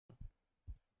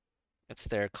It's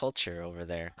their culture over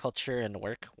there. Culture and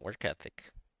work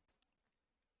ethic.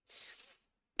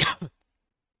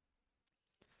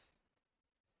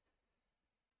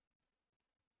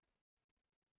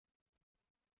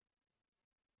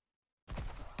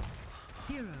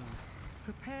 Heroes,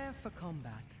 prepare for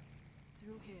combat.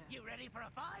 Through here. You ready for a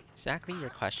fight? Exactly your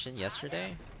question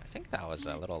yesterday? I think that was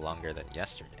a little longer than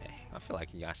yesterday. I feel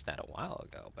like you asked that a while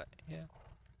ago, but yeah,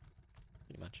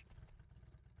 pretty much.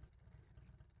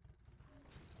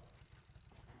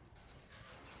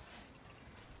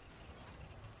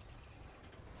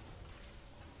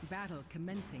 Battle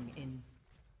commencing in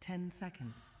 10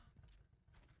 seconds.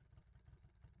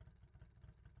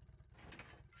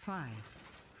 5,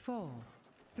 4,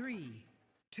 3,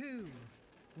 2,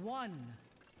 1.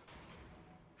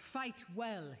 Fight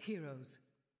well, heroes.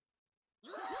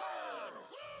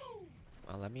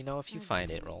 Well, let me know if you find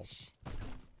it, Rolls.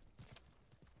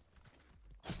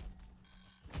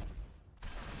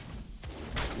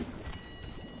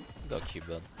 Go Q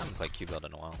build. I haven't played Q build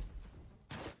in a while.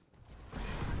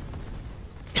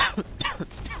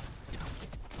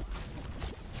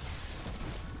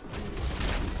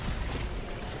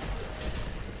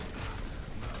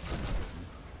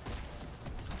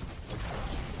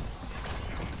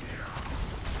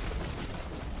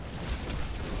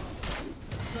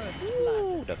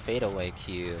 Ooh, the fadeaway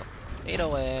Q.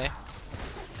 Fadeaway.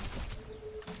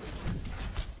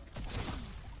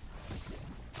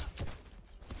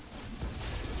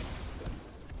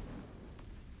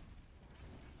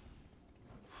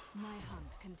 My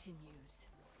hunt continues.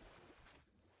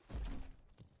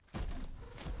 I'm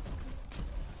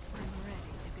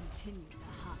ready to continue the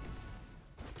hunt.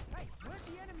 Hey, where'd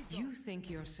the enemy go? You think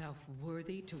yourself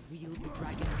worthy to wield the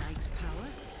Dragon Knight's power?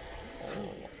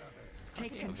 Prove it.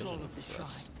 Take control of the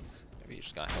shrines. Maybe you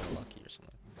just got hella lucky or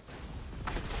something.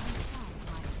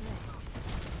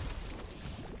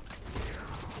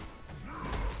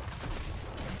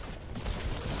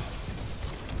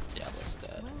 Diablo's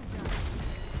dead.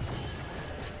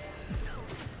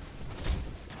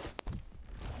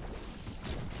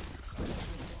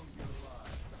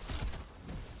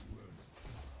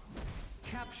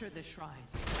 Capture the shrine.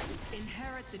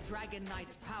 Inherit the Dragon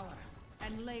Knight's power.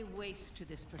 And lay waste to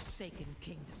this forsaken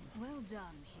kingdom. Well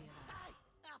done, hero. Hey,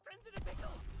 our friends in a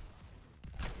pickle.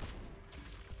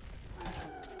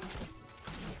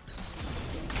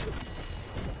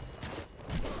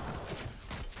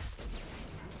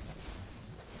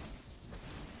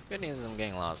 Good news is I'm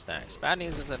getting a lot of stacks. Bad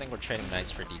news is I think we're trading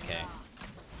knights for DK.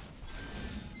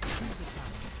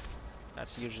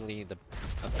 That's usually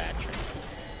a bad trade.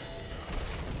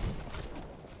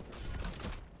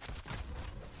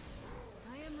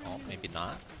 Oh, maybe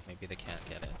not. Maybe they can't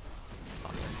get it.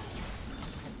 Possible.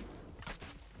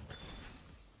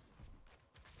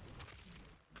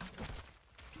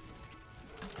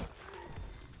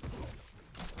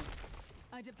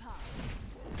 I depart.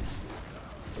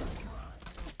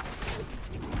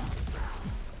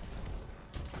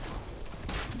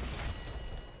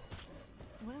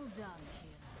 Well done,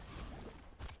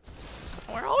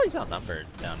 hero. We're always outnumbered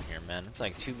down here, man. It's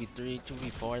like 2v3,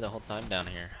 2v4 the whole time down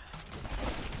here.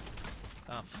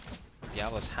 Tough.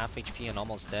 Diablo's half HP and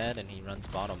almost dead, and he runs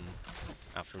bottom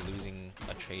after losing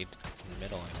a trade in the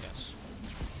middle, I guess.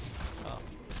 Oh.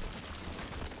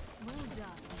 Well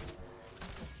done.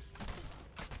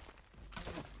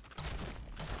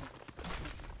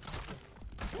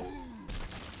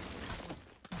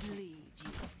 Bleed,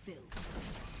 you filth.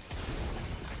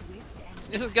 Swift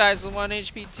and This guy's 1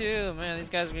 HP too, man. These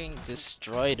guys are being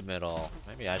destroyed middle.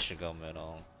 Maybe I should go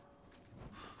middle.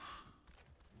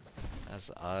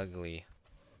 That's ugly.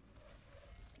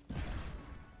 I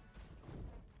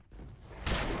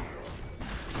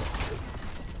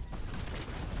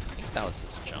think that was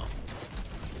his jump.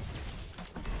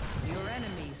 Your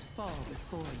enemies fall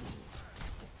before you.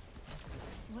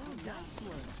 well done.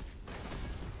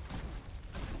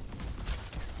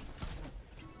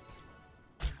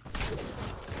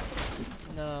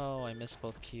 No, I missed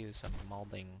both Qs. I'm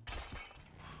molding.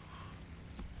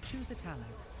 Choose a talent.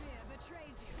 Fear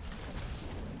betrays you.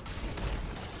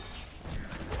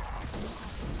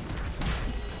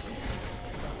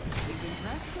 You've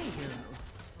impressed me, hero.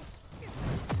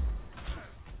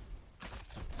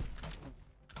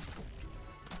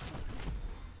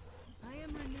 I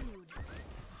am renewed.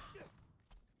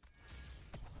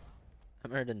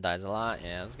 Meriden dies a lot.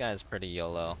 Yeah, this guy's pretty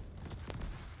YOLO.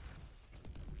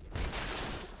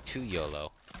 Too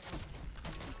YOLO.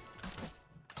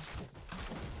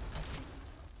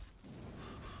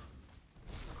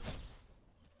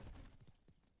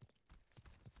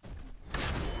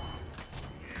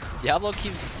 Diablo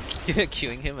keeps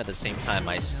Queuing him at the same time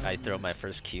I throw my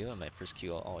first Q, and my first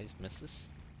Q always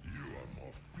misses.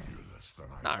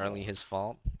 Not really his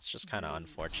fault. It's just kind of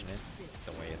unfortunate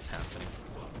the way it's happening.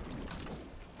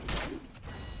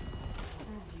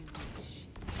 As you wish.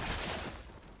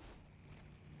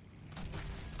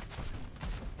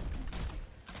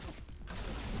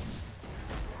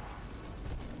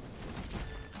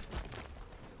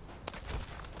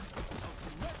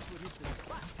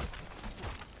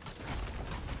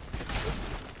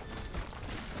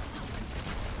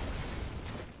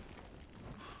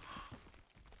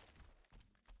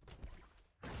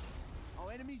 Oh,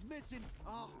 enemy's missing.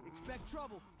 Oh, expect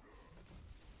trouble.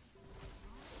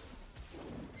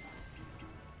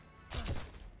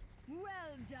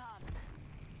 Well done.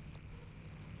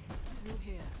 Through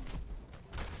here.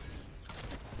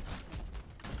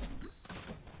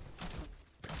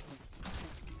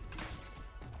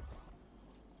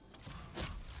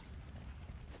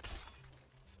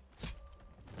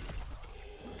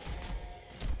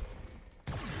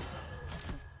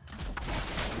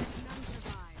 None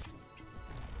survive.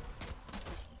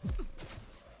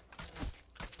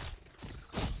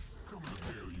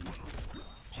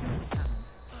 Choose a talent.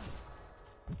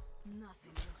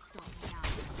 Nothing will stop me now.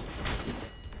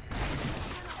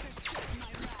 Cannot escape my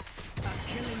wrath. A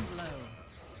killing blow.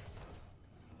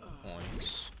 Points.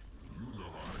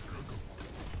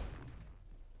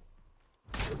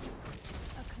 A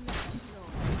collective floor.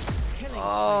 Killing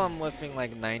Oh, I'm whiffing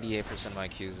like 98% of my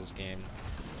Qs this game.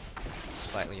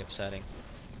 Slightly upsetting.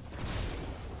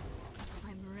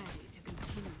 I'm ready to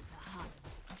continue the hunt.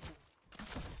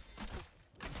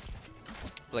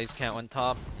 Blaze Cat went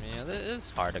top. Yeah, this is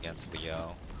hard against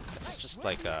Leo. It's just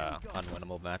like a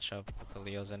unwinnable matchup if the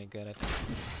Leo's any good, I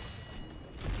think.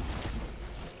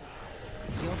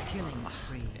 Your killing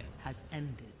spree has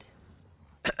ended.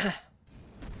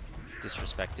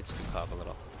 Disrespected Stukov a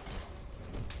little.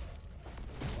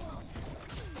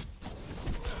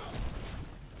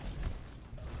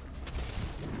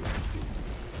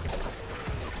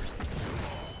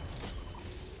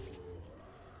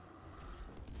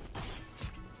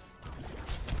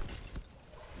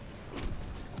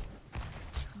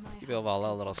 You go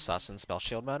Valla a little sus in spell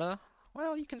shield meta.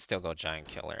 Well, you can still go giant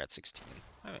killer at 16.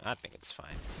 I mean, I think it's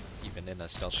fine, even in a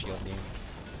spell shield game.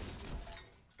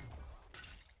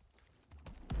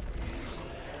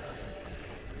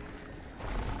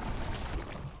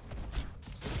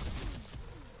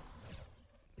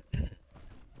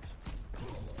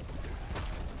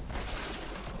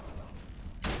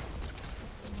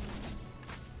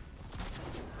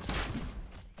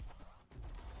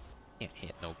 Can't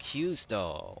hit no Qs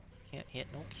though. Can't hit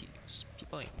no Qs.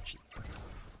 People ain't cheap.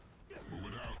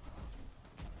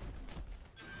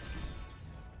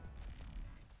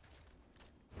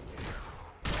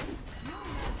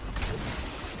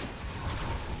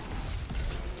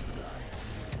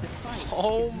 The fight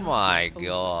Oh is not my yet over.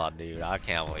 god, dude. I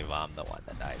can't believe I'm the one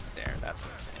that dies there. That's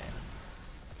insane.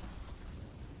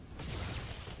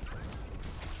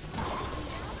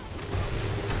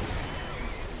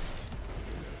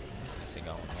 Missing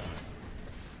out.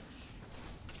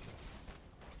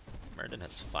 Murden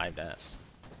has 5 deaths.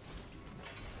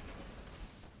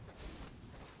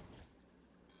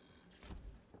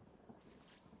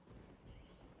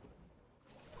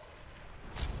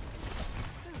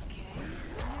 Okay,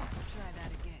 let's try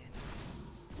that again.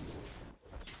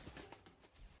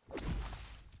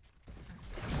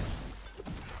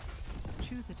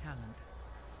 Choose a talent.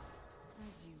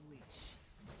 As you wish.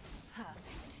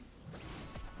 Perfect.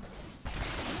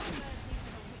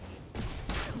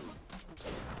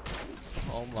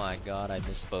 Oh my god, I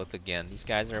missed both again. These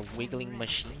guys are wiggling I'm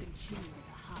ready to machines. continue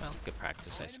the hunt. Well, good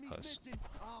practice, I Enemy's suppose. missing.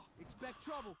 Oh, expect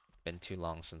trouble. Been too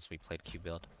long since we played Q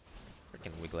build.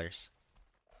 Freaking wigglers.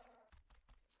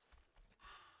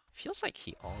 Feels like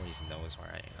he always knows where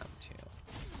I am too.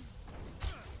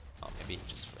 Oh, maybe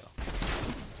he just flew.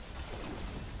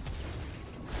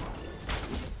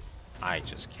 I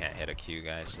just can't hit a Q,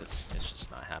 guys. It's just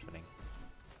not happening.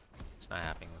 It's not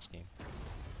happening this game.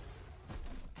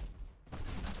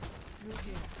 Through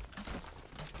here.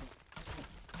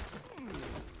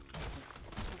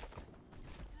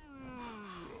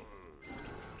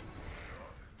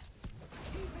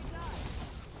 Keep it up.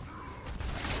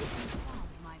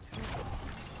 Found my prey.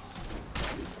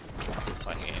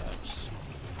 Fucking just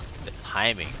the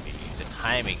timing, dude. The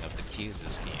timing of the Qs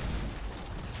this game.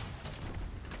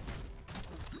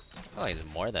 I feel like it's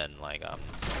more than like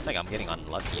it's like I'm getting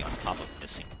unlucky on top of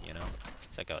missing, you know?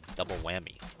 It's like a double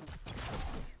whammy.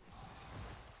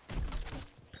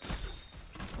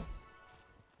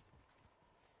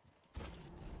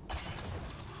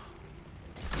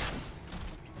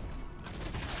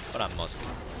 But I'm mostly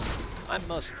aggressive. I'm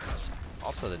mostly aggressive.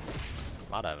 Also, a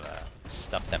lot of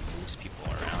stuff that moves people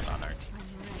around on our team. I'm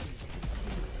ready to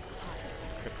continue the hunt.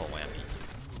 Triple whammy.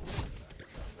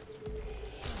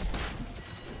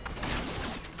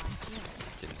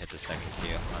 Didn't hit the second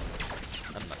Q.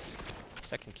 Unlucky.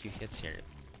 Second Q hits here.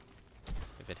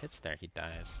 If it hits there, he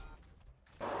dies.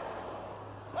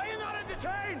 Are you not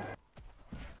entertained?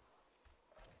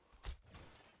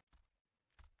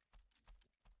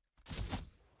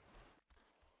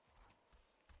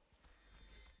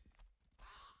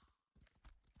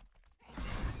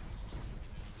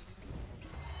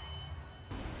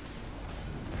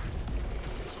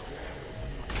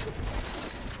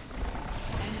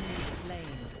 Enemy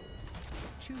slain.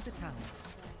 Choose a talent.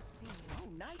 Oh,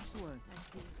 nice one. I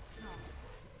feel strong.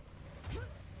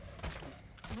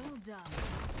 Well done.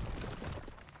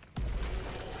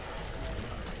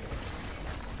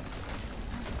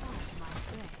 I fought my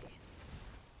prey.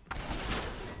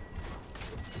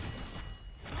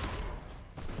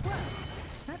 Well,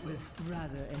 that was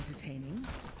rather entertaining.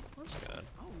 That's good.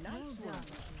 Oh, Well nice one. done.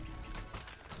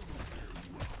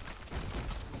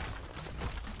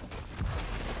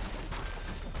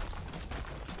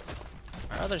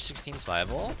 Are other 16s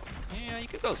viable? Yeah, you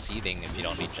could go Seething if you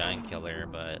don't need Giant Killer,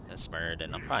 but a Smurd,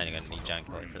 and I'm probably gonna need Giant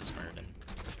Killer for the Smurd and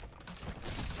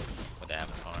with the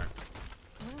Avatar.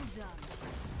 Well done.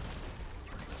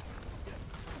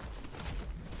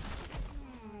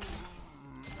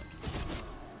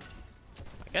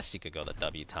 I guess you could go the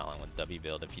W talent with W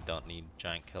build if you don't need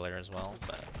Giant Killer as well,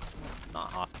 but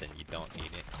not often you don't need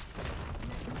it.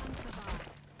 Let none survive.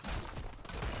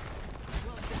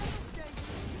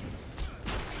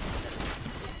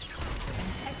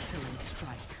 An excellent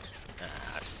strike.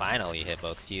 Ah, I finally hit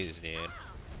both Qs, dude.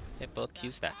 Hit both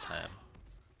Qs that time.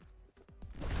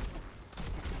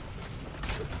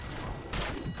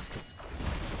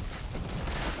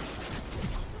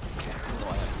 Oh,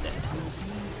 I am dead.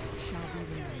 These shall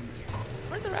be remembered.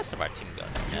 Where'd the rest of our team go,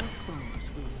 man? Foes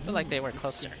will I feel like they were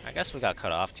closer. I guess we got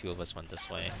cut off. Two of us went this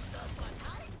way.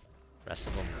 Rest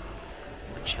of them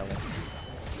were chilling.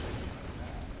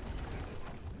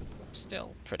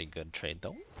 Still pretty good trade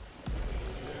though.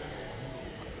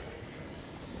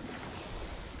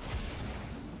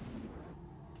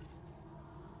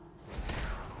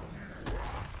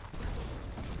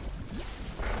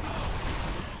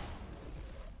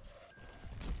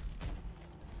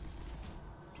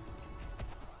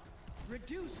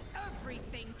 reduce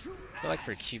everything to I feel like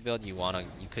for Q build you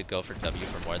could go for W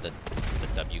for more than the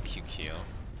WQQ.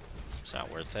 It's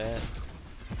not worth it.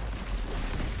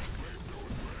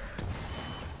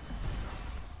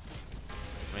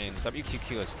 I mean,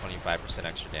 WQQ is 25%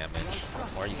 extra damage,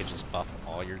 or you could just buff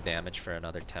all your damage for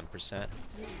another 10%.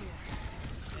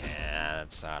 Yeah,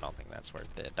 I don't think that's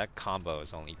worth it. That combo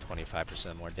is only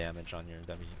 25% more damage on your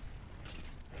W.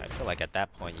 I feel like at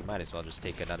that point you might as well just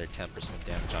take another 10%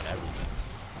 damage on everything.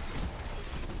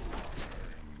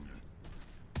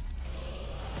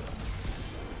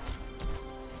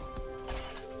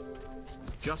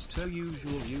 Just her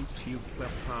usual YouTube web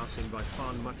passing by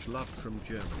far, much love from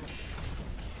Germany.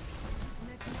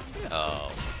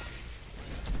 Oh.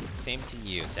 Same to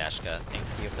you, Sashka. Thank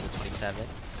you for the 27.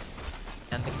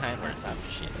 And the kind words, I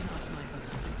appreciate it. not my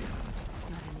beloved.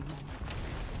 Not anymore.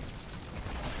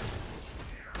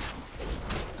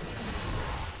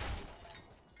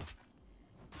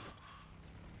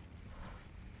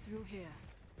 Through here.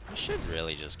 We should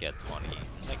really just get 20.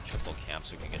 There's like triple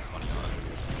camps we can get 20 on.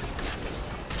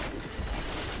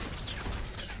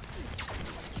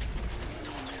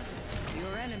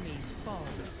 Your enemies fall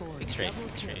before Big strafe, double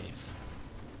big kill. strafe.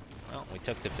 Well, we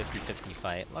took the 50-50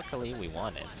 fight. Luckily, we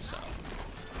won it, so...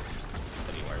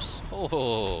 Could be worse. Oh,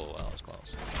 well, that was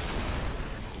close. Choose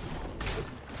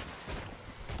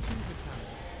a target.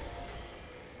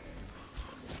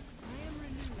 I am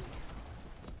renewed.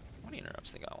 How many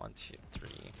interrupts they got? 1, 2, 3.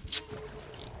 3.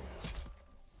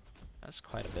 That's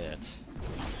quite a bit.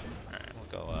 Alright,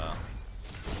 we'll go,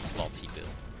 multi-build.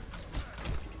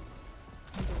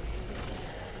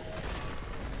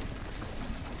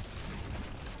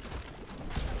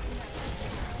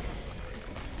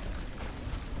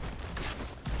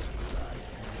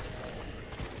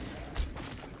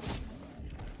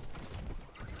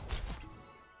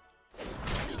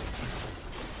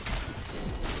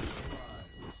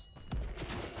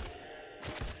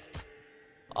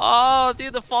 Oh,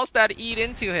 dude, the false dad eat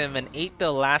into him and ate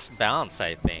the last bounce,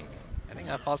 I think. I think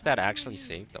that false dad actually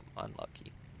saved him.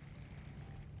 Unlucky.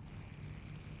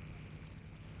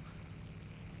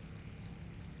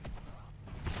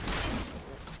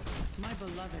 My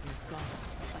beloved is gone,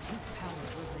 but his power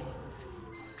remains.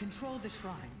 Control the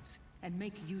shrines and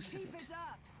make use of Keep it. it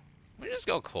up. We just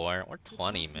go core. We're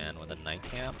 20, man, with a night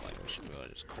camp. Like, we should go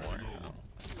just core now.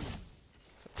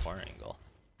 It's a core angle.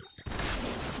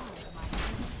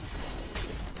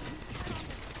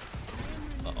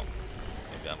 Uh-oh.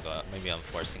 Maybe I'm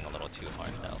forcing a little too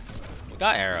hard, though. We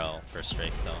got arrow for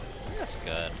Strafe, though. That's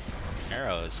good.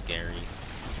 Arrow is scary.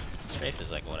 Strafe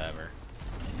is like, whatever.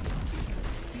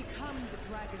 Become the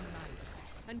Dragon Knight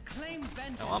and claim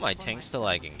vengeance. I want my for tanks to,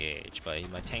 like, engage,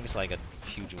 but my tank's like a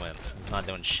huge wimp. He's not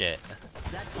doing shit.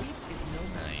 That keep is no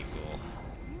Alright, cool.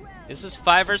 This is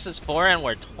 5 versus 4 and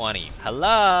we're 20.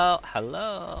 Hello?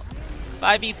 Hello?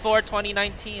 5v4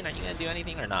 2019. Are you gonna do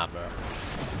anything or not, bro?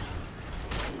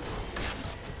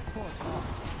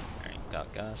 Alright,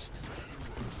 got Gust.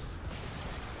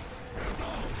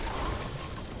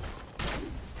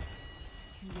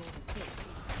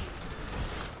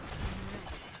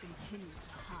 Continue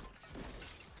the hunt.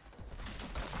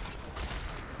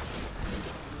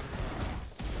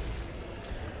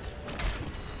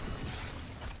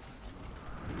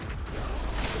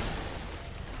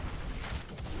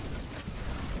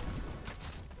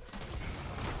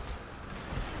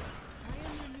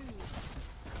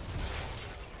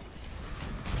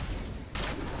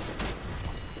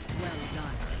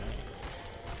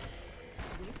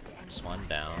 Just one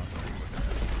down.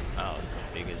 Oh, it's the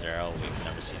biggest arrow we've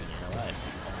never seen in your life.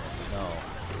 Oh,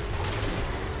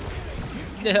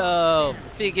 no. No!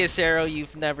 Biggest arrow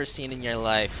you've never seen in your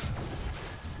life.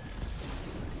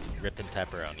 Ripping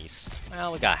pepperonis.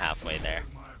 Well, we got halfway there.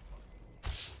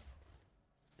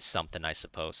 Something, I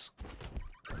suppose.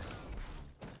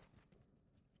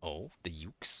 Oh, the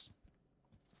ukes.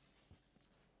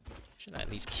 Should I at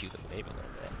least cue the wave a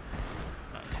little bit?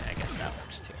 Okay, I guess that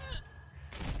works too.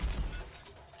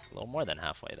 A little more than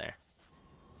halfway there.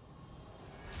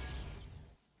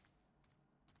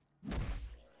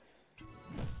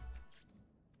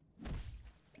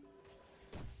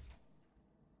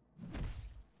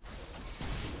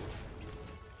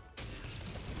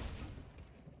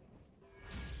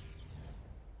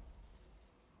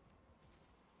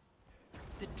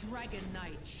 The Dragon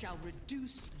Knight shall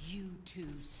reduce you to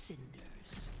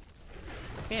cinders.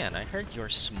 Man, I heard you're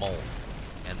small.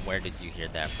 And where did you hear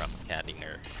that from,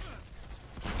 Cadinger?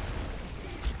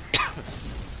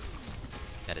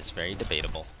 That is very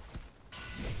debatable.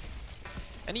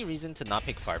 Any reason to not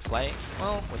pick Firefly?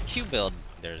 Well, with Q build,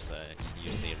 there's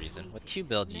usually a reason. With Q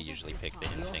build, you usually pick the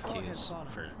infinite Qs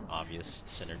for obvious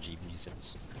synergy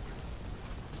reasons.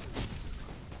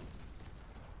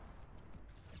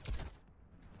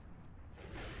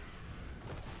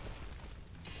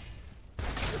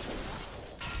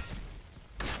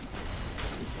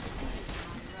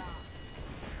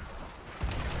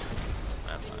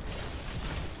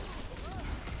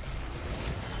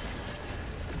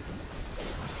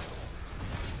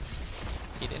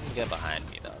 Get behind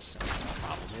me though, so it's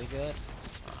probably good.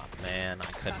 Oh man,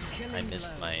 I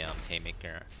missed my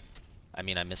haymaker. I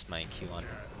mean, I missed my Q on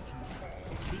her.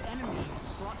 The enemy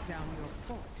brought down your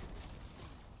fort.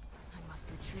 I must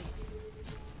retreat.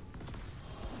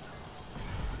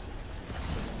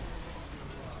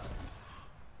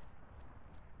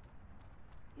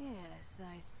 Yes,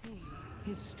 I see.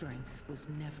 His strength was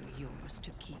never yours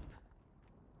to keep.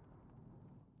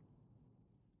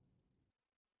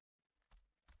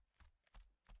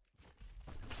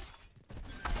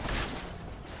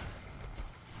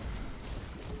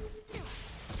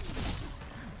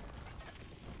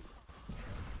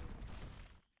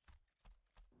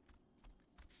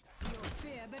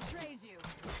 Betrays you.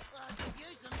 I could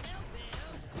use some help here.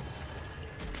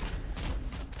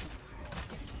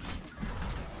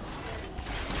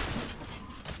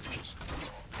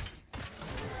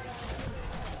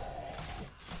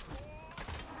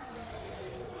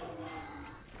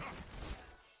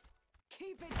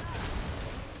 Keep it up.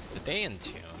 Did they in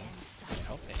tune? I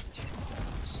hope they in tune.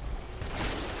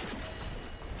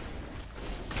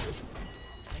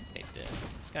 I think they did.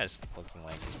 This guy's looking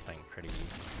like he's playing pretty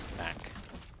back.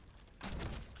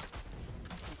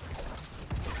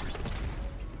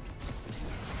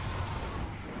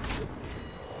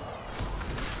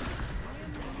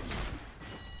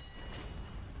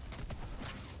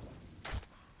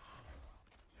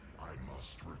 I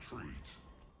must retreat.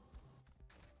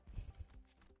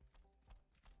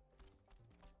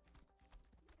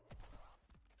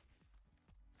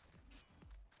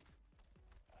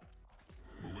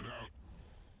 Move it out.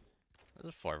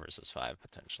 There's a 4 versus 5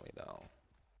 potentially though.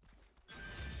 Yeah,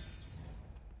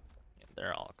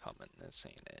 they're all coming, this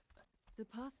ain't it. The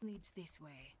path leads this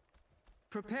way.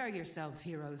 Prepare yourselves,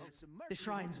 heroes. The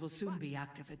shrines will soon be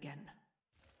active again.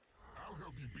 I'll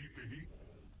help you beat the heat.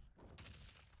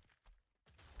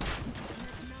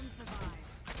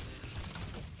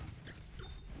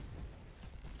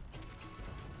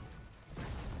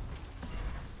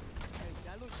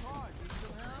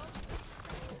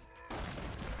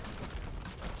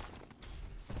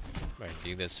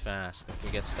 do this fast. If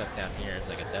we get stuck down here, it's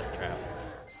like a death trap.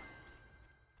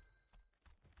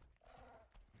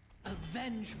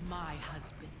 Avenge my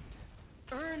husband.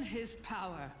 Earn his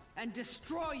power and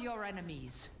destroy your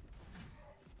enemies.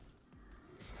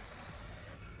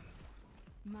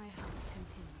 My hunt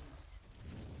continues.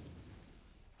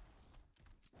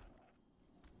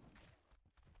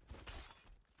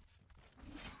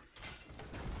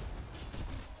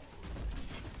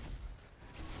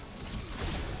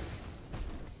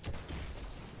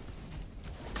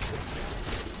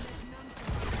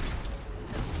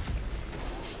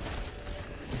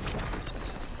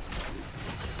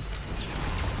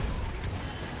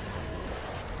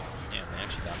 Yeah, they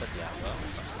actually got the Diablo.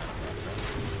 That's kind of bad for us.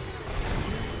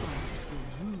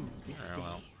 Alright,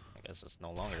 well, I guess it's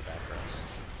no longer bad for us.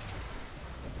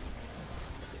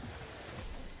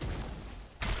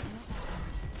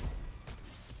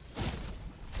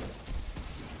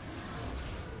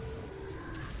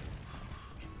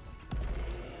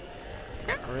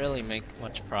 Can't really make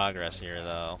much progress here,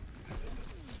 though.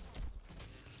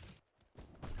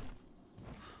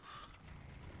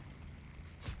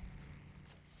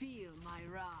 Feel my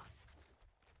wrath.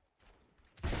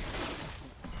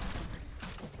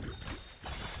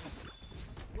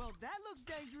 Well, that looks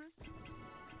dangerous.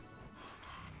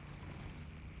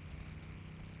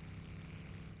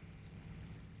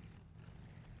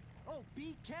 Oh,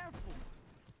 be careful.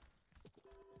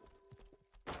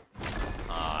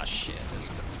 Ah, shit, this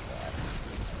could be bad.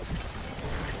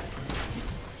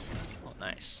 Oh,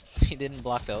 nice. He didn't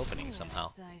block the opening somehow.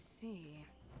 Yes, I see.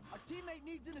 Our teammate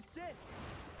needs an assist.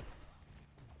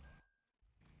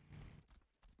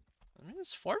 I mean,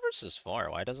 it's 4 versus 4.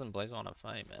 Why doesn't Blaze want to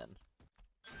fight, man?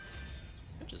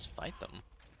 Could just fight them.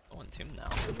 Go into him now.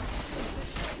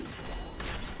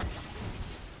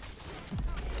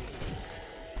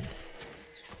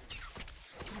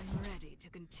 I'm ready to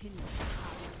continue the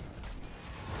hunt.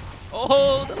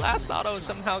 Oh, the last auto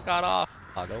somehow got off.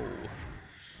 Auto.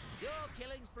 Your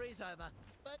killing spree's over,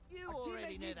 but you Our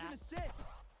already teammate knew needs an that. assist.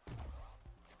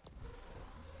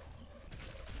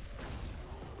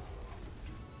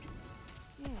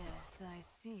 Yes, I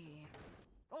see.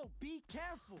 Oh, be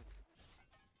careful.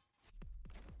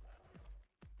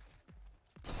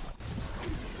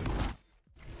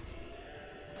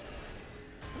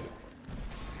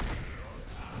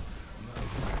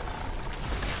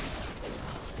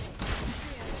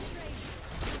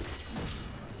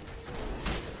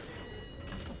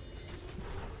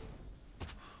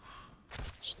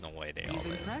 There's no way they all You've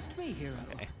live. impressed me, hero.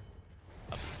 Okay.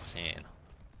 Up insane.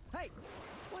 Hey,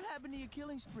 what happened to your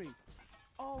killing spree?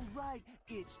 All right,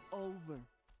 it's over.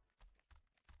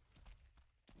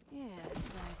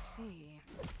 Yes, I see.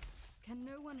 Can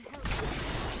no one help me?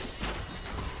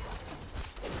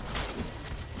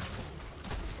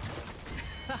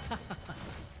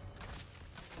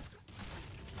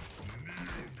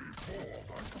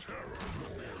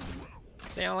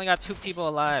 They only got 2 people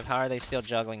alive. How are they still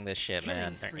juggling this shit, Killing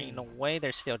man? There spree. ain't no way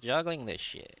they're still juggling this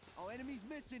shit. Oh, enemy's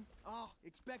missing. Oh,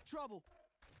 expect trouble.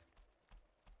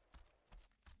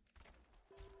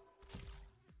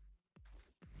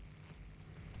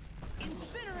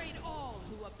 Incinerate all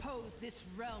who oppose this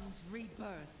realm's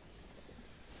rebirth.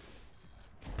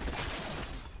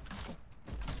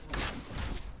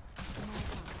 My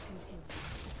hunt continues.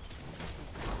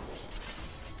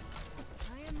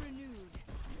 I am renewed.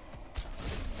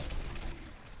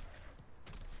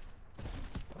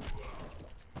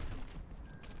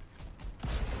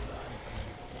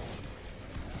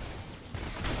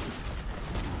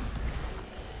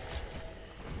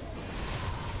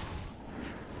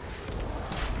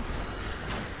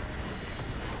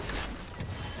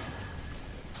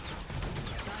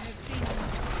 I have seen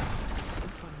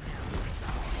from now.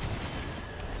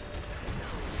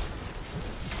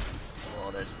 Oh,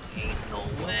 there's ain't no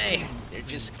way. There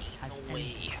just ain't no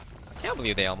way. I can't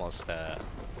believe they almost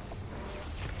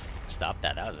stopped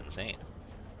that. That was insane.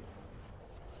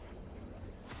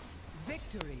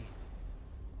 Victory.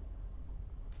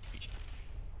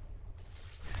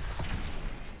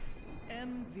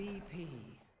 MVP.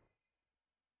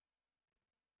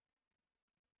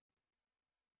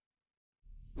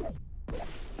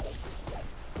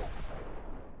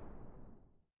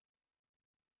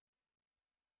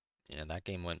 Yeah, that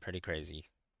game went pretty crazy.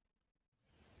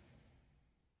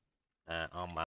 Oh my.